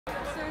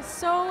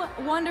So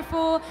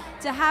wonderful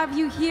to have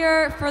you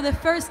here for the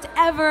first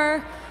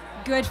ever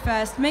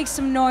GOODFest. Make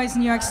some noise,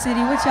 New York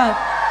City. What's up?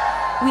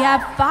 We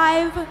have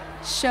 5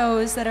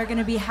 shows that are going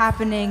to be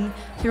happening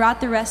throughout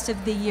the rest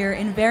of the year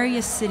in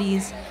various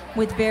cities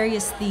with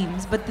various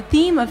themes. But the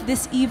theme of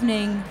this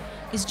evening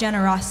is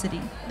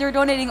generosity. They're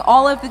donating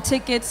all of the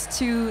tickets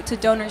to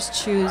Donors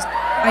Choose.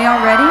 Are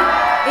y'all ready?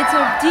 It's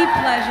a deep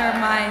pleasure of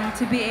mine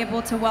to be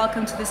able to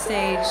welcome to the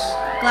stage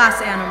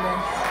Glass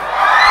Animals.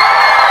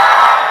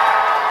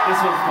 This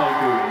one's called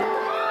Gooey.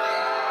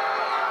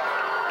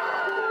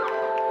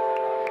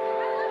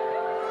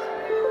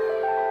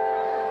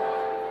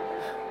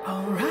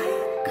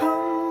 Alright,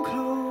 come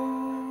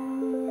close.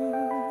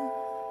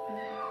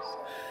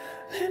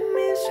 Let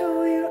me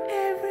show you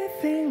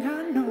everything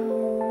I know.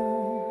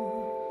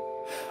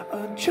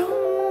 A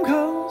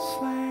jungle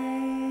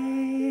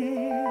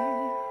slave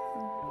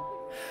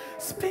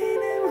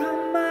spinning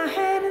round my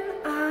head and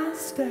I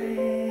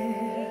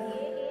stare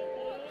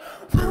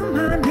while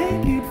my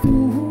naked food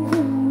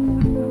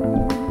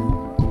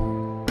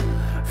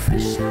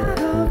fresh out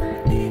of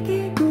an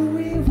icky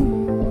gooey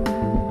womb.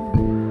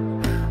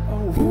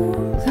 Oh,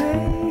 won't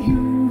they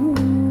you?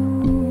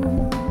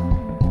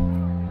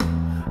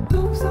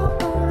 Oops,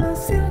 up on a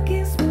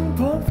silky smooth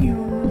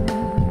perfume.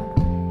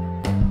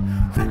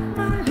 Rock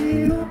my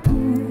little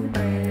poo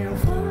bear,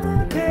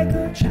 wanna take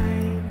a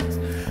chance,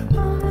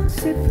 wanna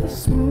sip the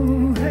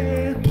smooth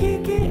air,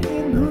 kick it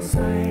in the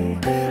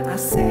sand. I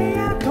say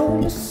I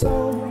told you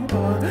so,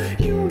 but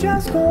you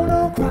just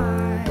gonna cry.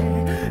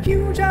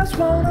 You just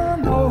wanna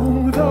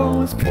know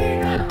those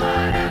peanut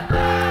butter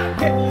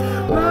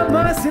pockets.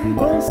 My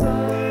simple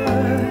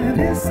son,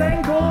 this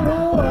ain't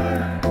gonna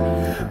work.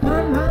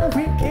 My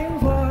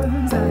wicked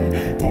words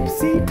and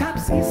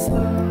tipsy-topsy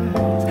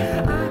slugs.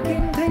 I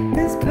can't take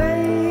this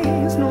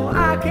place, no,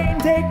 I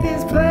can't take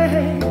this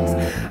place.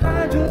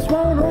 I just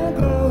wanna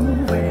go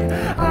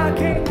where I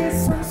can get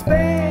some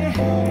space.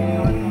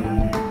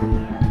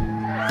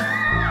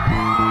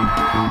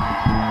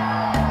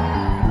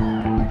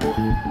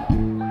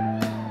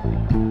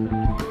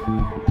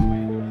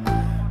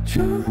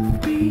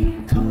 Truth be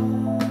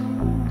told,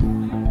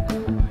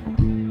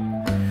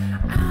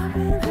 I've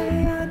been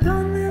there,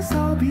 done this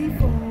all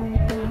before.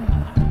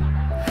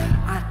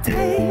 I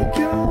take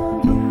your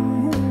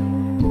blue,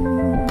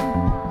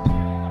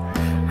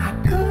 I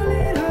curl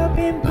it up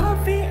and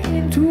puff it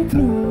into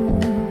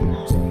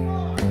blues.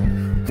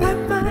 Wrap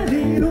my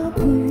little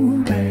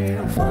poo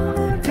bear,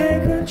 wanna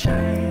take a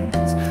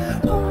chance,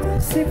 wanna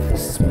sip the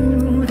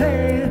smooth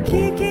air,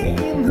 kick it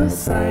in the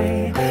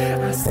sand.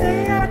 I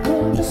say I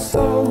told you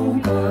so,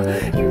 but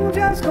you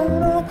just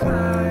gonna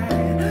cry.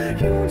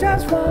 You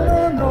just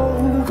wanna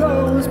know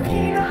those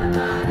peanut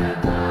butter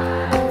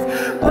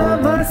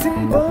pies. My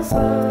simple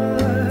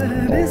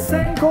son, this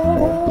ain't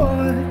gonna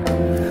work.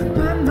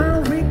 My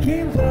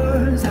wicked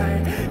words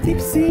are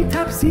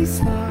tipsy-topsy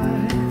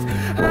slugs.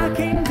 I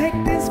can't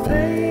take this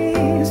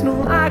place,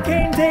 no, I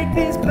can't take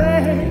this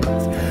place.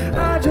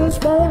 I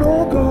just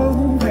wanna go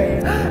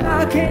where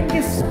I can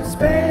get some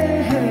space.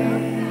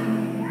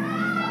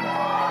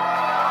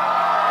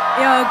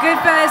 Yo,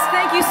 GOODFest,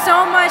 thank you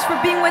so much for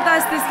being with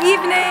us this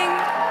evening.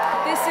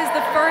 This is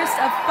the first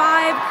of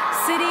 5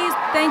 cities.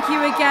 Thank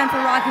you again for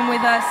rocking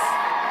with us.